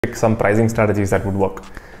pick some pricing strategies that would work.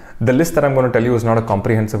 The list that I'm going to tell you is not a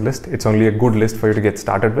comprehensive list. It's only a good list for you to get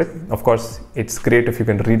started with. Of course, it's great if you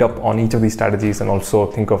can read up on each of these strategies and also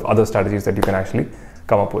think of other strategies that you can actually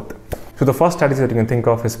come up with. So the first strategy that you can think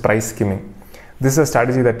of is price skimming. This is a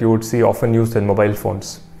strategy that you would see often used in mobile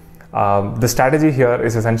phones. The strategy here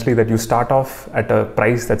is essentially that you start off at a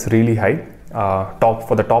price that's really high,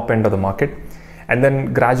 for the top end of the market, and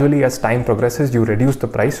then gradually as time progresses, you reduce the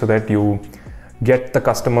price so that you get the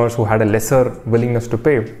customers who had a lesser willingness to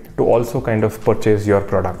pay to also kind of purchase your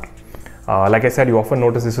product. Like I said, you often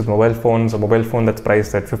notice this with mobile phones. A mobile phone that's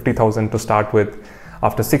priced at 50,000 to start with,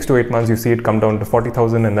 after 6 to 8 months, you see it come down to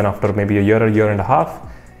 40,000, and then after maybe a year and a half,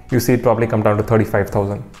 you see it probably come down to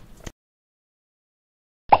 35,000.